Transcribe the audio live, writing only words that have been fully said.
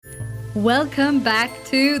Welcome back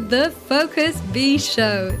to the Focus Bee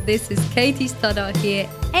Show. This is Katie Stoddart here,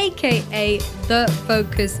 aka The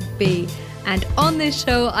Focus Bee. And on this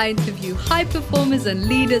show, I interview high performers and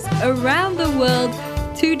leaders around the world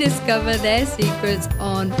to discover their secrets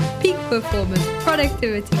on peak performance,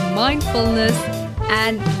 productivity, mindfulness,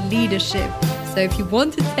 and leadership. So if you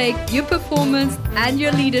want to take your performance and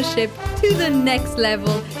your leadership to the next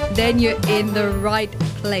level, then you're in the right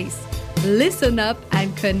place. Listen up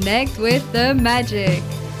and connect with the magic.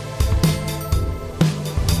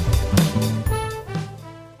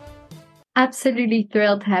 Absolutely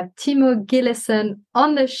thrilled to have Thiemo Gillissen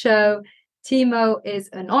on the show. Thiemo is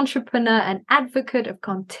an entrepreneur and advocate of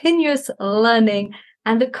continuous learning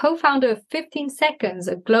and the co-founder of 15 Seconds,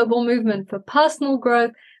 a global movement for personal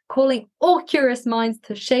growth, calling all curious minds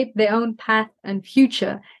to shape their own path and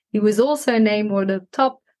future. He was also named one of the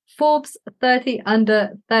top Forbes 30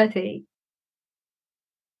 under 30.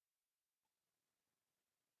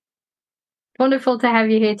 Wonderful to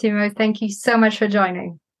have you here, Thiemo. Thank you so much for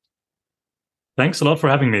joining. Thanks a lot for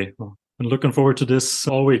having me. I'm looking forward to this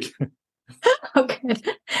all week. Oh,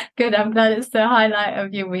 good. I'm glad it's the highlight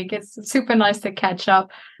of your week. It's super nice to catch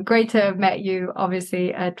up. Great to have met you,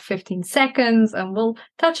 obviously, at 15 Seconds, and we'll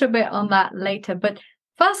touch a bit on that later. But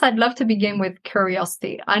first, I'd love to begin with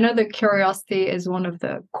curiosity. I know that curiosity is one of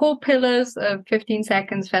the core pillars of 15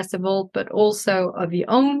 Seconds Festival, but also of your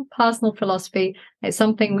own personal philosophy. It's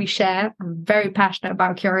something we share. I'm very passionate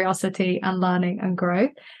about curiosity and learning and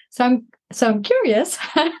growth. So I'm curious,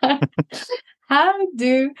 how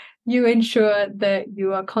do you ensure that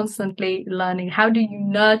you are constantly learning? How do you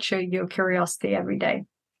nurture your curiosity every day?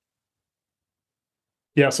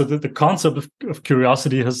 Yeah, so the concept of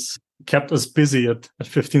curiosity has kept us busy at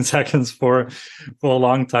 15 Seconds for a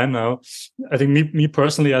long time now. I think me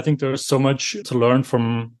personally, I think there's so much to learn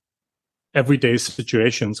from everyday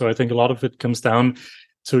situations. So I think a lot of it comes down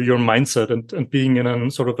to your mindset and being in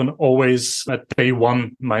a sort of an always at day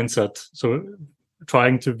one mindset. So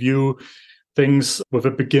trying to view things with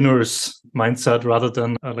a beginner's mindset rather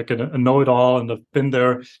than like a know-it-all, and I've been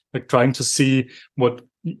there, like trying to see what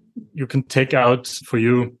you can take out for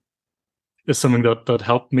you is something that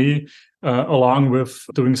helped me, along with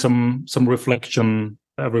doing some reflection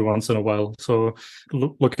every once in a while. So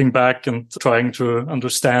looking back and trying to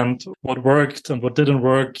understand what worked and what didn't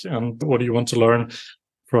work and what do you want to learn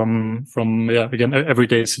from again,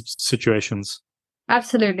 everyday situations.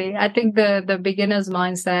 Absolutely. I think the beginner's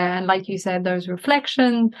mindset, and like you said, those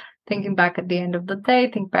reflections, thinking back at the end of the day,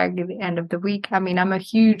 think back at the end of the week. I mean, I'm a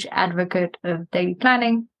huge advocate of daily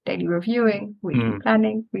planning, daily reviewing, weekly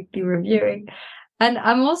planning, weekly reviewing. And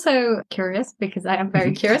I'm also curious, because I am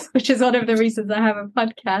very curious, which is one of the reasons I have a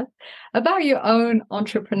podcast, about your own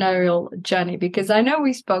entrepreneurial journey, because I know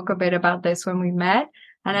we spoke a bit about this when we met.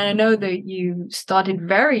 And I know that you started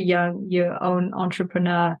very young, your own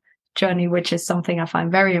entrepreneur journey, which is something I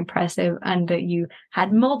find very impressive, and that you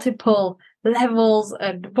had multiple levels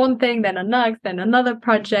and one thing, then another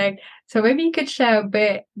project. So maybe you could share a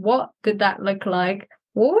bit, what did that look like?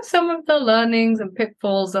 What were some of the learnings and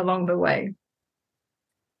pitfalls along the way?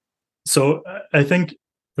 So I think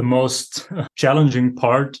the most challenging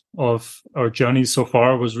part of our journey so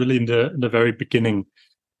far was really in the very beginning.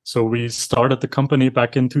 So we started the company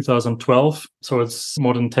back in 2012. So it's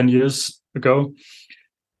more than 10 years ago.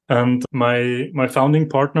 And my founding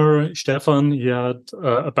partner, Stefan, he had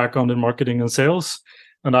a background in marketing and sales.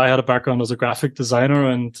 And I had a background as a graphic designer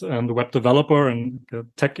and web developer and a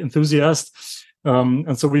tech enthusiast.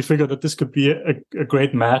 And so we figured that this could be a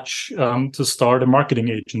great match to start a marketing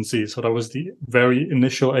agency. So that was the very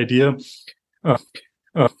initial idea. But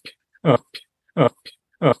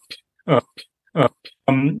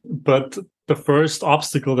the first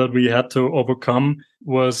obstacle that we had to overcome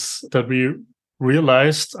was that we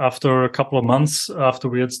realized after a couple of months after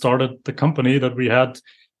we had started the company that we had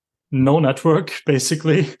no network,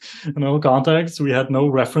 basically, no contacts. We had no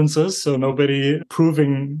references, so nobody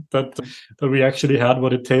proving that we actually had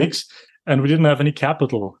what it takes. And we didn't have any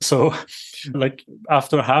capital. So like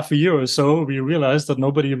after half a year or so, we realized that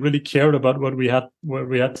nobody really cared about what we had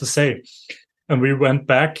to say. And we went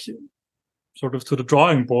back sort of to the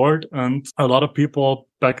drawing board. And a lot of people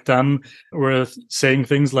back then were saying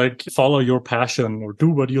things like, follow your passion or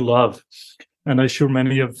do what you love. And I'm sure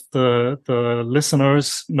many of the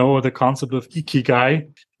listeners know the concept of Ikigai.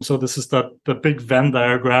 So this is the big Venn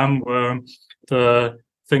diagram where the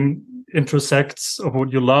thing intersects of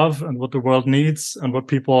what you love and what the world needs and what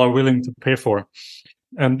people are willing to pay for.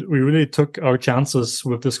 And we really took our chances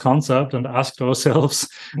with this concept and asked ourselves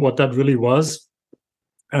what that really was.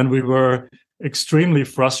 And we were extremely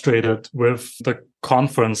frustrated with the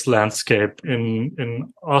conference landscape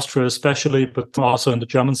in Austria, especially, but also in the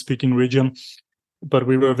German-speaking region. But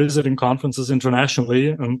we were visiting conferences internationally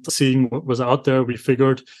and seeing what was out there. We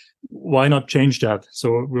figured, why not change that?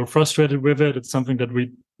 So we were frustrated with it. It's something that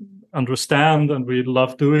we understand and we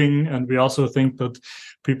love doing. And we also think that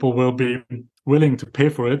people will be willing to pay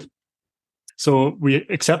for it. So we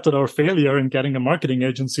accepted our failure in getting a marketing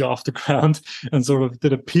agency off the ground and sort of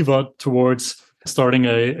did a pivot towards starting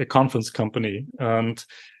a conference company. And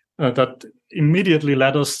that immediately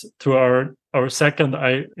led us to our second.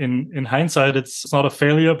 In hindsight, it's not a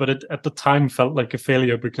failure, but it at the time felt like a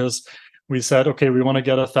failure because we said, okay, we want to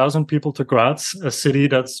get 1,000 people to Graz, a city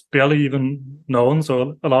that's barely even known.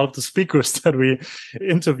 So a lot of the speakers that we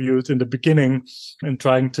interviewed in the beginning and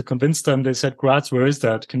trying to convince them, they said, Graz, where is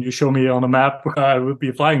that? Can you show me on a map where I would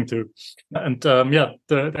be flying to? And the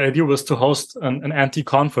idea was to host an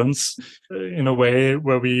anti-conference in a way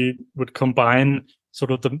where we would combine sort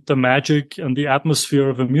of the magic and the atmosphere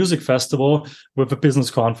of a music festival with a business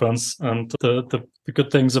conference, and the good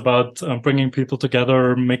things about bringing people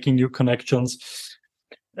together, making new connections.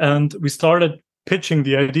 And we started pitching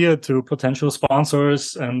the idea to potential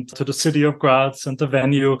sponsors and to the city of Graz and the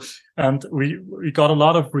venue. And we got a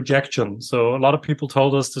lot of rejection. So a lot of people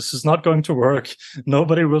told us this is not going to work.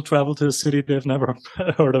 Nobody will travel to a city they've never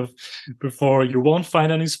heard of before. You won't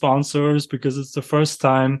find any sponsors because it's the first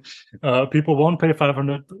time. People won't pay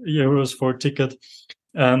 500 euros for a ticket.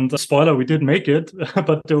 And spoiler, we did make it,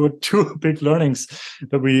 but there were two big learnings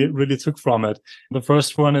that we really took from it. The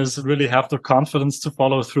first one is really have the confidence to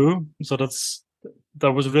follow through. So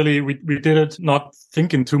that was really, we did it not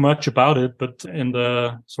thinking too much about it, but in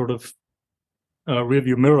the sort of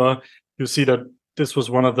rearview mirror, you see that this was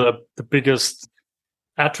one of the biggest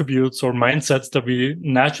attributes or mindsets that we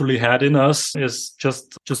naturally had in us, is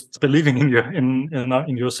just believing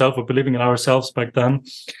in yourself, or believing in ourselves back then.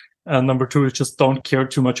 And number two is just don't care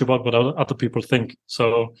too much about what other people think.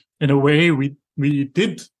 So in a way, we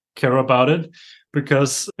did care about it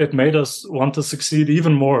because it made us want to succeed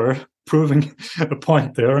even more, proving a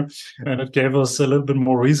point there. And it gave us a little bit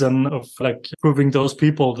more reason of like proving those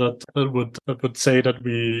people that would say that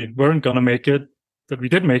we weren't going to make it, that we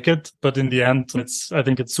did make it. But in the end, I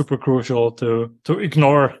think it's super crucial to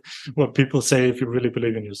ignore what people say if you really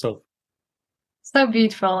believe in yourself. So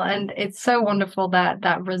beautiful. And it's so wonderful that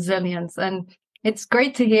resilience. And it's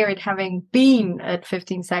great to hear it, having been at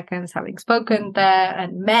 15 Seconds, having spoken there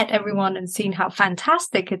and met everyone and seen how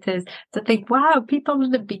fantastic it is, to think, wow, people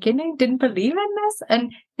in the beginning didn't believe in this.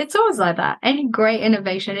 And it's always like that. Any great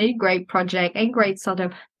innovation, any great project, any great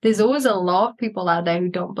startup, there's always a lot of people out there who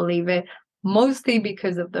don't believe it, mostly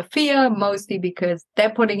because of the fear, mostly because they're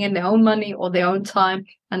putting in their own money or their own time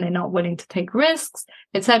and they're not willing to take risks,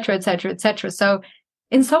 etc., etc., etc. So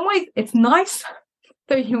in some ways, it's nice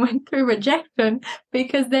that you went through rejection,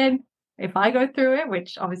 because then if I go through it,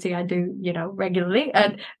 which obviously I do, regularly,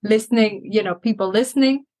 and listening, people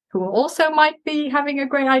listening who also might be having a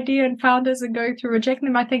great idea and founders and going through rejecting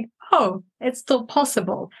them, I think, oh, it's still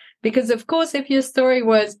possible. Because of course, if your story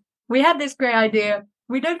was, we had this great idea,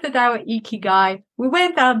 we looked at our ikigai, we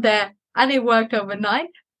went out there and it worked overnight,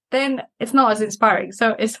 then it's not as inspiring.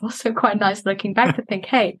 So it's also quite nice looking back to think,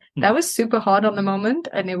 hey, that was super hard on the moment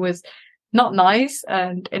and it was not nice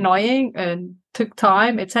and annoying and took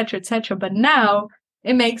time, etc., etc. But now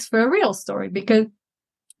it makes for a real story, because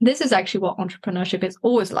this is actually what entrepreneurship is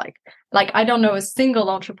always like. Like, I don't know a single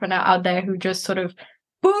entrepreneur out there who just sort of,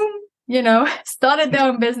 boom, started their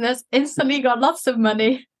own business, instantly got lots of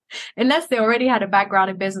money, unless they already had a background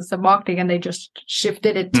in business and marketing and they just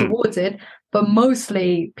shifted it towards it. But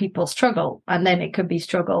mostly people struggle. And then it could be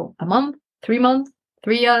struggle a month, 3 months,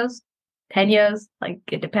 3 years, 10 years, like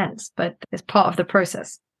it depends, but it's part of the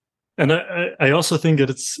process. And I also think that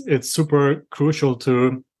it's super crucial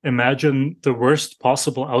to imagine the worst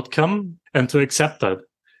possible outcome and to accept that.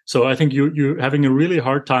 So I think you're having a really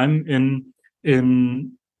hard time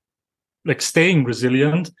in like staying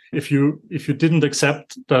resilient if you didn't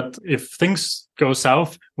accept that if things go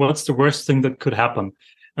south, what's the worst thing that could happen?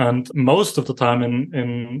 And most of the time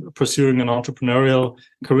in pursuing an entrepreneurial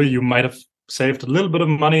career, you might have saved a little bit of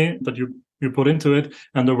money that you put into it.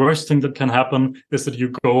 And the worst thing that can happen is that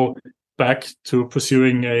you go back to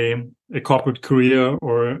pursuing a corporate career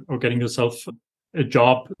or getting yourself a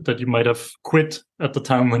job that you might have quit at the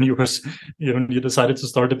time when you decided to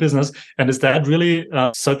start a business. And is that really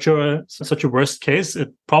such a worst case? It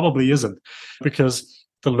probably isn't, because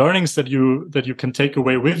the learnings that you can take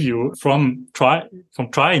away with you from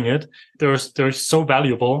trying it, they're so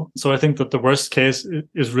valuable. So I think that the worst case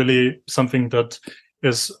is really something that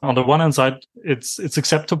is on the one hand side, it's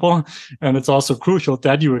acceptable, and it's also crucial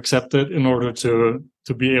that you accept it in order to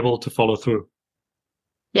be able to follow through.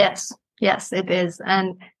 Yes, it is.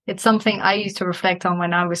 And it's something I used to reflect on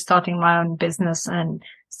when I was starting my own business and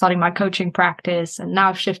starting my coaching practice. And now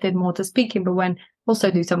I've shifted more to speaking, but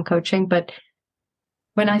also do some coaching. But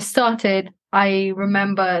when I started, I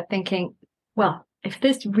remember thinking, well, if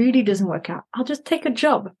this really doesn't work out, I'll just take a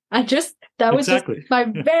job. That was just my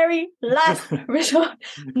very last resort.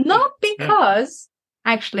 Not because,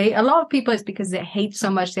 actually, a lot of people, it's because they hate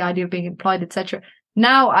so much the idea of being employed, etc.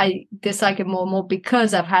 Now I dislike it more and more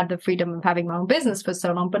because I've had the freedom of having my own business for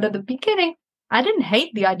so long. But at the beginning, I didn't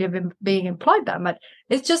hate the idea of being employed that much.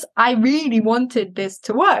 It's just, I really wanted this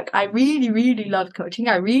to work. I really, really loved coaching.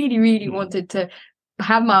 I really, really wanted to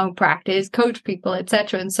have my own practice, coach people,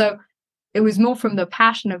 etc. And so it was more from the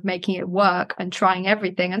passion of making it work and trying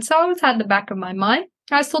everything. And so I always had the back of my mind.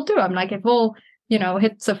 I still do. I'm like, if all,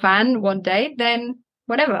 hits a fan one day, then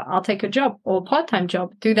whatever, I'll take a job or a part-time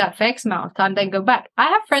job, do that for X amount of time, then go back. I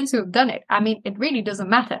have friends who have done it. I mean, it really doesn't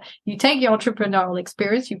matter. You take your entrepreneurial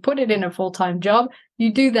experience, you put it in a full-time job,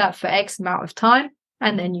 you do that for X amount of time,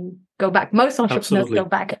 and then you go back. Most entrepreneurs go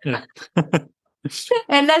back. Yeah.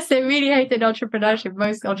 Unless they really hated entrepreneurship,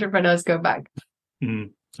 most entrepreneurs go back.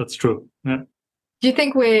 That's true. Yeah. Do you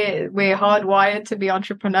think we're hardwired to be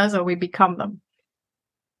entrepreneurs, or we become them?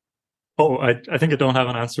 Oh, I think I don't have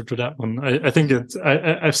an answer to that one. I think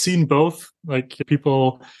I've seen both, like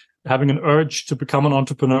people having an urge to become an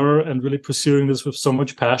entrepreneur and really pursuing this with so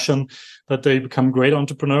much passion that they become great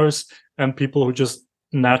entrepreneurs, and people who just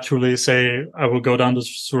naturally say, I will go down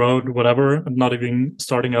this road, whatever, and not even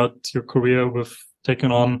starting out your career with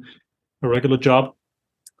taking on a regular job.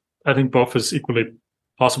 I think both is equally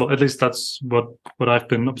possible. At least that's what I've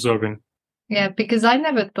been observing. Yeah, because I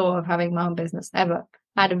never thought of having my own business ever.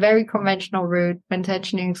 I had a very conventional route, went to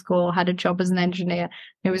engineering school, had a job as an engineer.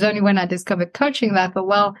 It was only when I discovered coaching that I thought,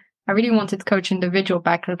 well, I really wanted to coach individual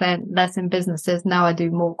back then, less in businesses. Now I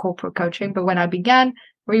do more corporate coaching. But when I began, I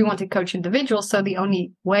really wanted to coach individuals. So the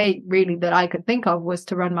only way really that I could think of was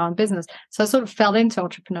to run my own business. So I sort of fell into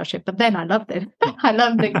entrepreneurship, but then I loved it. I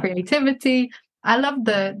loved the creativity. I loved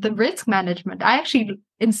the risk management. I actually,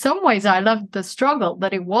 in some ways, I loved the struggle,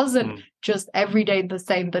 that it wasn't just every day the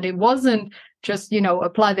same, that it wasn't just,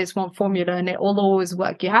 apply this one formula and it will always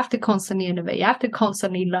work. You have to constantly innovate. You have to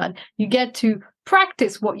constantly learn. You get to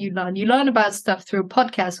practice what you learn. You learn about stuff through a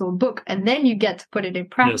podcast or a book, and then you get to put it in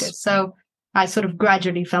practice. Yes. So I sort of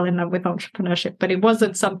gradually fell in love with entrepreneurship, but it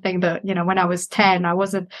wasn't something that, when I was 10, I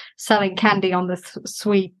wasn't selling candy on the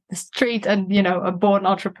street and, a born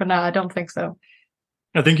entrepreneur. I don't think so.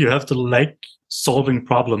 I think you have to like solving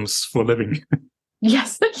problems for a living.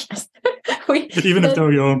 Yes. Even if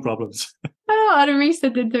they're your own problems. On a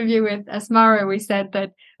recent interview with Asmara, we said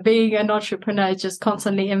that being an entrepreneur is just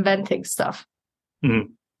constantly inventing stuff.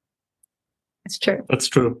 It's true. That's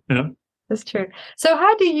true. Yeah. That's true. So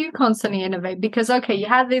how do you constantly innovate? Because, okay, you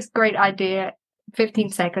had this great idea, 15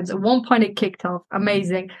 seconds. At one point it kicked off.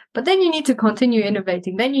 Amazing. But then you need to continue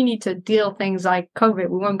innovating. Then you need to deal things like COVID.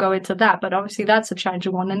 We won't go into that, but obviously that's a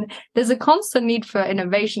challenging one. And there's a constant need for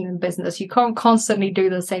innovation in business. You can't constantly do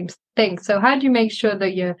the same thing. So how do you make sure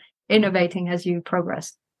that you're innovating as you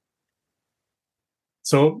progress?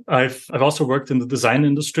 So I've also worked in the design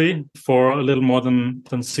industry for a little more than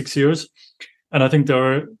 6 years. And I think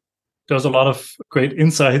there's a lot of great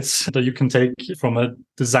insights that you can take from a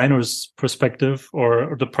designer's perspective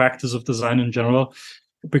or the practice of design in general,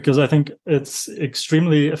 because I think it's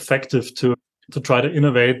extremely effective to try to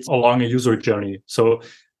innovate along a user journey. So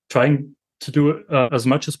trying to do as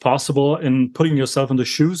much as possible in putting yourself in the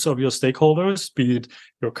shoes of your stakeholders, be it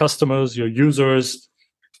your customers, your users,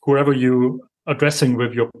 whoever you are addressing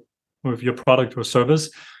with your product or service,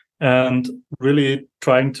 and really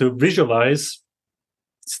trying to visualize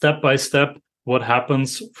step by step what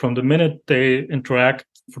happens from the minute they interact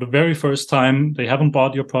for the very first time. They haven't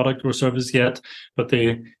bought your product or service yet, but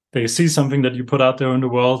they see something that you put out there in the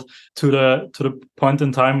world to the point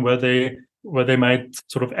in time where they might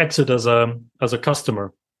sort of exit as a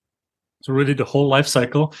customer. So really the whole life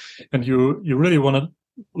cycle, and you really want to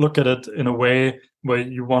look at it in a way where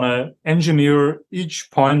you want to engineer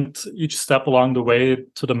each point, each step along the way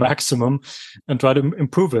to the maximum and try to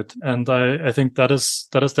improve it. And I think that is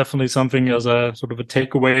definitely something as a sort of a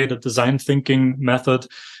takeaway, the design thinking method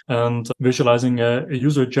and visualizing a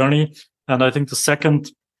user journey. And I think the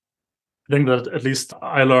second thing that at least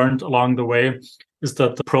I learned along the way is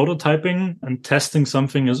that the prototyping and testing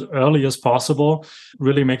something as early as possible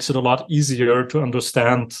really makes it a lot easier to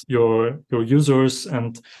understand your users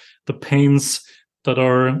and the pains that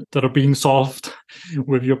are being solved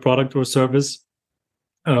with your product or service.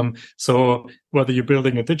 So whether you're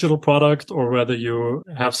building a digital product or whether you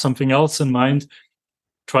have something else in mind,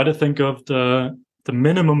 try to think of the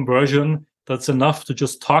minimum version that's enough to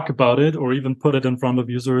just talk about it or even put it in front of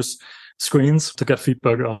users' screens to get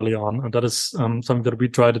feedback early on. And that is something that we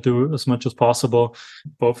try to do as much as possible,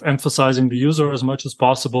 both emphasizing the user as much as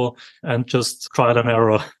possible and just trial and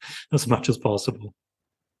error as much as possible.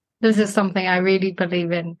 This is something I really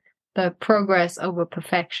believe in. The progress over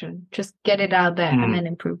perfection. Just get it out there and then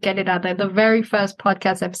improve. Get it out there. The very first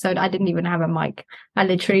podcast episode, I didn't even have a mic. I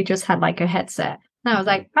literally just had like a headset. And I was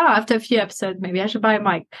like, after a few episodes, maybe I should buy a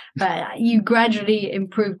mic. But you gradually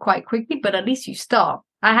improve quite quickly, but at least you start.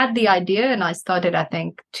 I had the idea and I started, I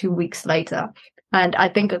think, 2 weeks later. And I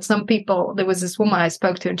think that some people, there was this woman I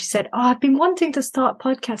spoke to and she said, I've been wanting to start a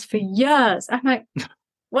podcast for years. I'm like,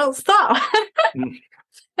 well, start.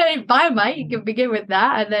 Hey, buy a mic, you can begin with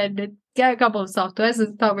that and then get a couple of softwares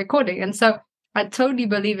and start recording. And so I totally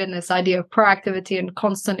believe in this idea of proactivity and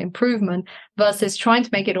constant improvement versus trying to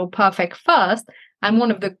make it all perfect first. And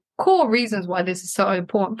one of the core reasons why this is so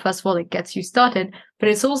important, first of all, it gets you started, but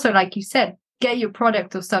it's also, like you said, get your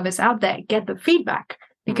product or service out there, get the feedback.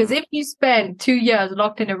 Because if you spend 2 years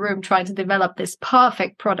locked in a room trying to develop this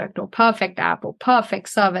perfect product or perfect app or perfect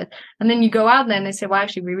service, and then you go out there and they say, well,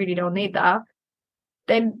 actually, we really don't need that,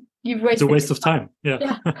 then you've wasted. It's a waste of time.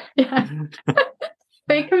 Yeah.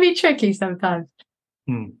 But it can be tricky sometimes.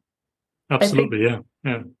 Absolutely.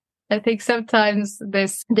 Yeah. I think sometimes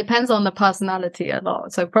this depends on the personality a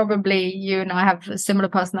lot. So probably you and I have a similar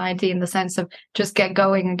personality in the sense of just get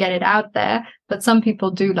going and get it out there. But some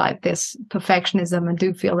people do like this perfectionism and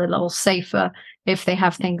do feel a little safer if they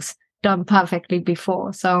have things done perfectly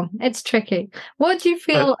before. So it's tricky. What do you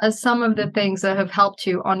feel are some of the things that have helped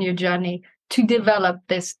you on your journey to develop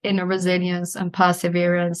this inner resilience and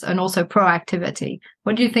perseverance and also proactivity?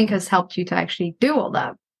 What do you think has helped you to actually do all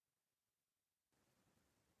that?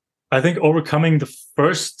 I think overcoming the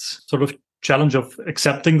first sort of challenge of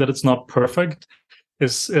accepting that it's not perfect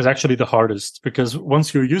is actually the hardest, because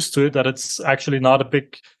once you're used to it, that it's actually not a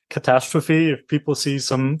big catastrophe if people see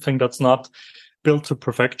something that's not built to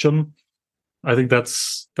perfection. I think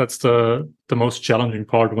that's the most challenging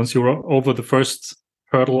part. Once you're over the first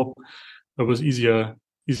hurdle, it was easier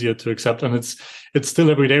to accept. And it's still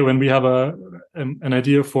every day when we have an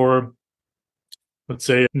idea for, let's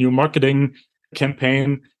say, a new marketing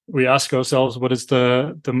campaign, we ask ourselves what is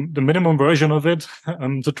the minimum version of it,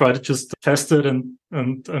 to try to just test it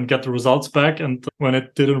and get the results back. And when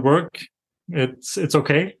it didn't work, it's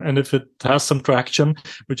okay. And if it has some traction,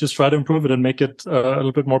 we just try to improve it and make it a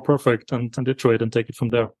little bit more perfect and iterate and take it from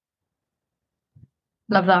there.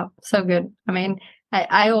 Love that. So good. I mean,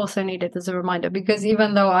 I also need it as a reminder, because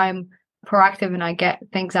even though I'm proactive and I get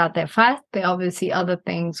things out there fast, there are obviously other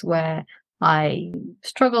things where I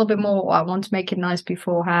struggle a bit more, or I want to make it nice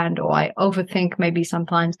beforehand, or I overthink maybe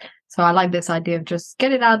sometimes. So I like this idea of just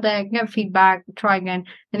get it out there, get feedback, try again.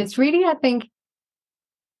 And it's really, I think,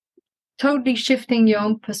 totally shifting your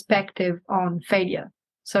own perspective on failure.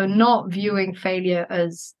 So not viewing failure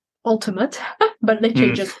as ultimate, but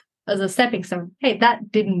literally just as a stepping stone. Hey,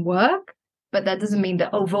 that didn't work, but that doesn't mean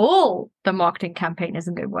that overall the marketing campaign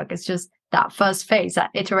isn't going to work. It's just that first phase, that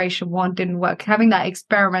iteration one didn't work. Having that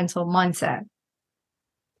experimental mindset.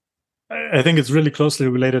 I think it's really closely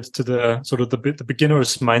related to the sort of the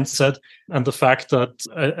beginner's mindset, and the fact that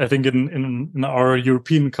I think in our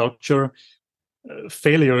European culture,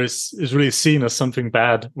 failure is really seen as something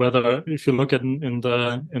bad. Whether if you look at in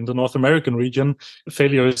the North American region,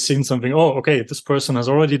 failure is seen something, oh, okay, this person has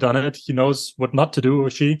already done it, he knows what not to do, or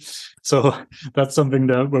she. So that's something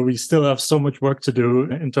where we still have so much work to do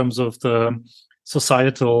in terms of the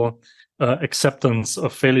societal acceptance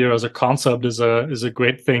of failure as a concept is a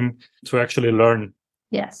great thing to actually learn.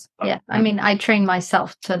 Yes. Yeah. I mean, I train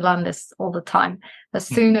myself to learn this all the time. As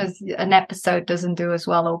soon as an episode doesn't do as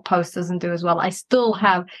well or post doesn't do as well, I still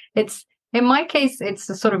have, in my case, it's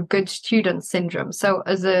a sort of good student syndrome. So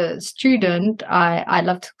as a student, I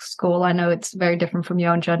loved school. I know it's very different from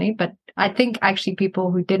your own journey, but I think actually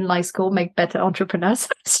people who didn't like school make better entrepreneurs.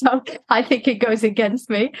 So I think it goes against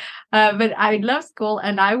me. But I love school,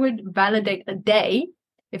 and I would validate a day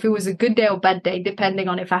if it was a good day or bad day, depending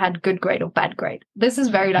on if I had good grade or bad grade. This is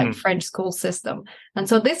very like French school system. And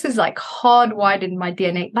so this is like hardwired in my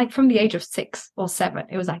DNA, like from the age of 6 or 7.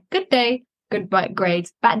 It was like good day, good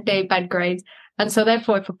grades, bad day, bad grades. And so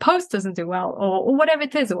therefore, if a post doesn't do well, or whatever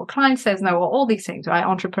it is, or a client says no, or all these things, right?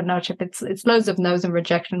 Entrepreneurship, it's loads of no's and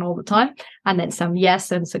rejection all the time. And then some yes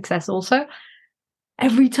and success also.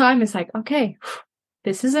 Every time it's like, okay,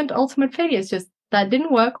 this isn't ultimate failure. It's just that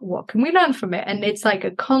didn't work. What can we learn from it? And it's like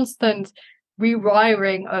a constant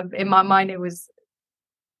rewiring of, in my mind, it was,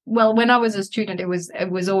 well, when I was a student, it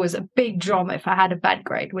was always a big drama if I had a bad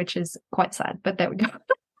grade, which is quite sad, but there we go.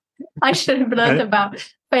 I should have learned about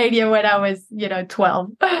failure when I was,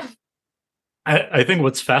 12. I think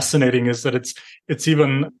what's fascinating is that it's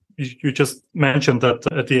even, you just mentioned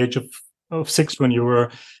that at the age of 6 when you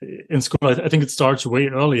were in school, I think it starts way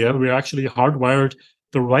earlier. We're actually hardwired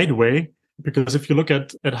the right way, because if you look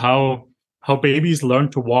at how babies learn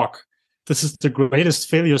to walk, this is the greatest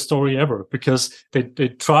failure story ever, because they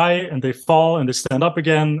try and they fall and they stand up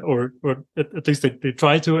again, or at least they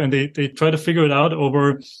try to, and they try to figure it out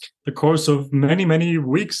over the course of many, many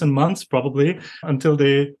weeks and months, probably, until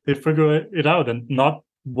they figure it out. And not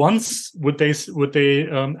once would they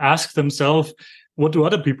ask themselves, what do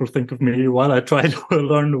other people think of me while I try to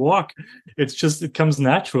learn to walk? It's just, it comes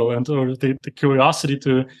natural, and or the curiosity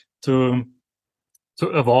to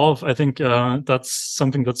evolve. I think that's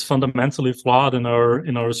something that's fundamentally flawed in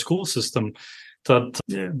our school system. That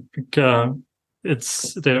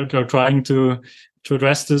they're trying to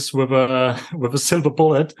address this with a silver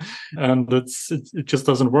bullet, and it just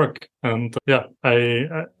doesn't work. And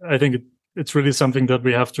I think it's really something that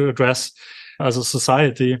we have to address as a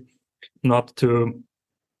society, not to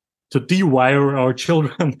dewire our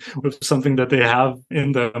children with something that they have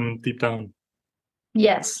in them deep down.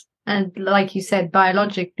 Yes. And like you said,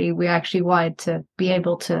 biologically, we're actually wired to be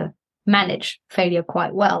able to manage failure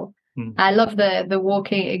quite well. I love the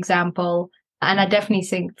walking example. And I definitely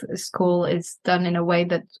think school is done in a way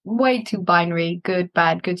that's way too binary: good,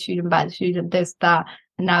 bad, good student, bad student, this, that.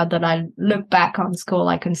 And now that I look back on school,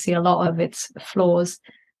 I can see a lot of its flaws.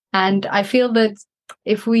 And I feel that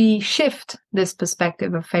if we shift this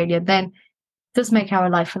perspective of failure, then it does make our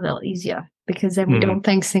life a little easier, because then we don't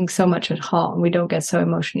take things so much at heart and we don't get so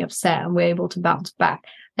emotionally upset, and we're able to bounce back.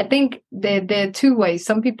 I think there are two ways.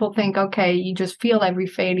 Some people think, okay, you just feel every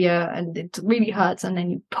failure and it really hurts, and then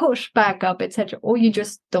you push back up, etc. Or you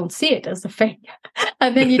just don't see it as a failure.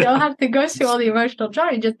 And then you don't have to go through all the emotional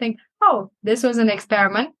journey. You just think, oh, this was an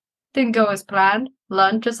experiment. Didn't go as planned.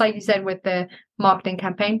 Learn, just like you said with the marketing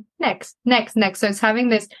campaign. Next. So it's having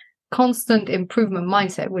this constant improvement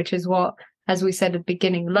mindset, which is what, as we said at the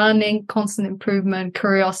beginning, learning, constant improvement,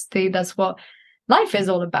 curiosity. That's what life is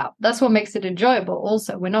all about. That's what makes it enjoyable.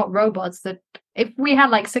 Also, we're not robots that, if we had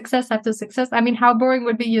like success after success, I mean, how boring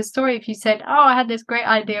would be your story if you said, oh, I had this great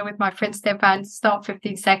idea with my friend Stefan, start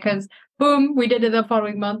 15 seconds, boom, we did it the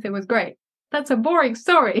following month, it was great. That's a boring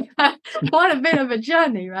story. What a bit of a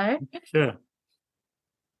journey, right? Yeah.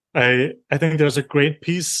 I think there's a great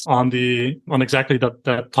piece on exactly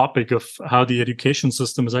that topic of how the education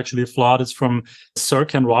system is actually flawed. It's from Sir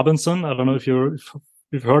Ken Robinson. I don't know if you've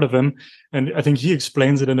heard of him, and I think he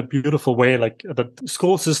explains it in a beautiful way. Like, that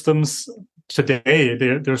school systems today,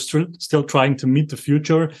 they're still trying to meet the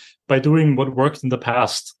future by doing what worked in the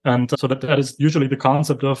past. And so that is usually the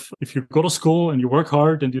concept of, if you go to school and you work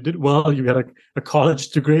hard and you did well, you get a college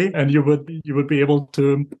degree, and you would be able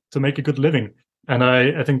to make a good living. And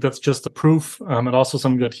I think that's just a proof, and also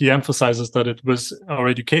something that he emphasizes, that our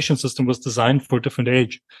education system was designed for a different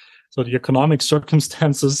age. So the economic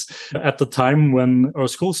circumstances at the time when our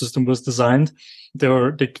school system was designed,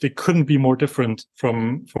 they couldn't be more different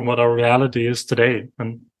from what our reality is today.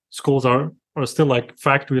 And schools are still like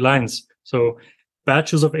factory lines. So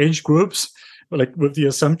batches of age groups, like with the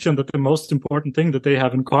assumption that the most important thing that they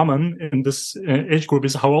have in common in this age group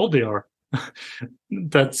is how old they are.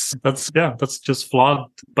 That's just flawed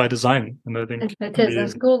by design. And I think it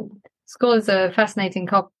is. And school is a fascinating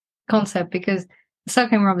concept, because Sir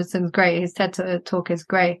Ken Robinson's great. His TED talk is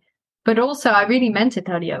great. But also, I really meant it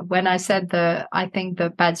earlier when I said that I think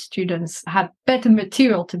that bad students have better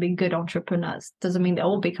material to be good entrepreneurs. Doesn't mean they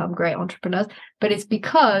all become great entrepreneurs, but it's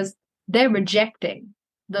because they're rejecting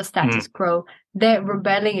the status quo. They're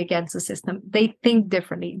rebelling against the system. They think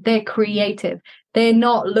differently. They're creative. They're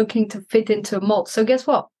not looking to fit into a mold. So guess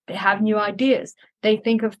what? They have new ideas. They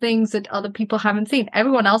think of things that other people haven't seen.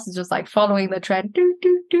 Everyone else is just like following the trend.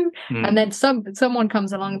 And then someone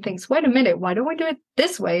comes along and thinks, wait a minute, why don't we do it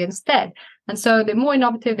this way instead? And so they're more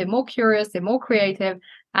innovative, they're more curious, they're more creative.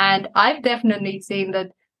 And I've definitely seen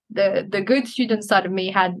that the good student side of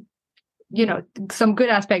me had, some good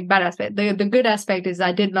aspect, bad aspect. The good aspect is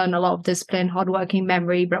I did learn a lot of discipline, hardworking,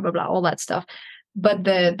 memory, blah, blah, blah, all that stuff. But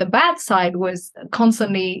the bad side was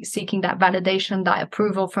constantly seeking that validation, that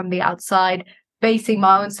approval from the outside, basing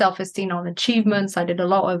my own self-esteem on achievements. I did a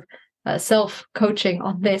lot of self-coaching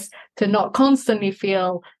on this, to not constantly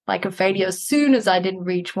feel like a failure as soon as I didn't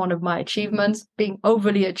reach one of my achievements. Being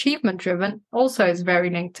overly achievement-driven also is very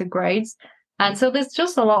linked to grades. And so there's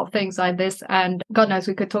just a lot of things like this. And God knows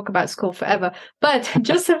we could talk about school forever. But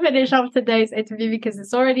just to finish off today's interview, because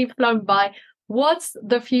it's already flown by, what's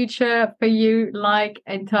the future for you like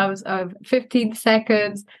in terms of 15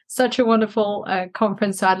 seconds? Such a wonderful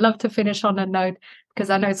conference. So I'd love to finish on a note, because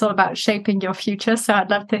I know it's all about shaping your future. So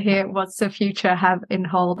I'd love to hear what's the future have in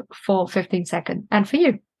hold for 15 seconds and for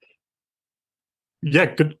you. Yeah,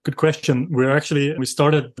 good question. We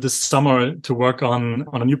started this summer to work on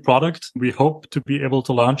a new product. We hope to be able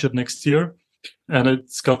to launch it next year. And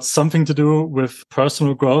it's got something to do with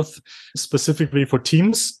personal growth, specifically for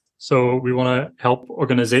teams. So we want to help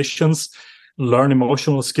organizations learn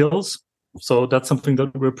emotional skills. So that's something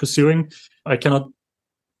that we're pursuing. I cannot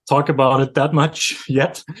talk about it that much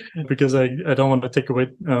yet because I don't want to take away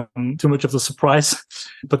too much of the surprise.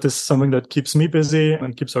 But this is something that keeps me busy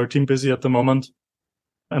and keeps our team busy at the moment.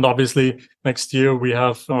 And obviously, next year we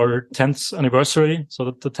have our 10th anniversary. So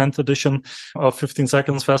the 10th edition of 15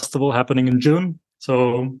 Seconds Festival happening in June.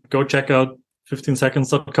 So go check out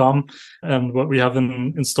 15seconds.com and what we have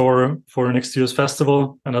in store for next year's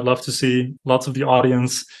festival. And I'd love to see lots of the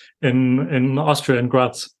audience in Austria and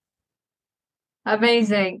Graz.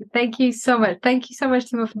 Amazing. Thank you so much. Thank you so much,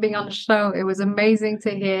 Thiemo, for being on the show. It was amazing to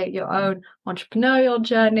hear your own entrepreneurial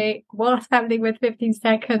journey, what's happening with 15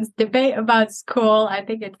 seconds, debate about school. I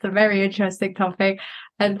think it's a very interesting topic.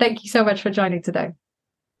 And thank you so much for joining today.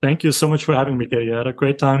 Thank you so much for having me, Katie. I had a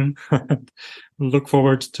great time. Look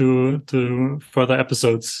forward to further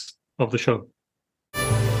episodes of the show.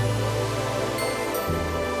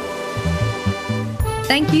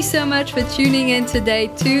 Thank you so much for tuning in today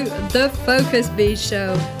to the Focus Bee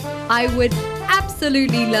Show. I would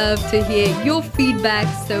absolutely love to hear your feedback,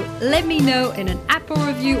 so let me know in an Apple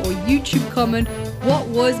review or YouTube comment what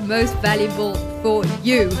was most valuable for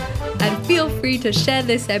you. And feel free to share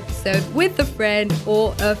this episode with a friend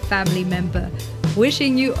or a family member.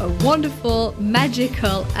 Wishing you a wonderful,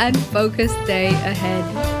 magical, and focused day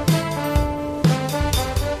ahead.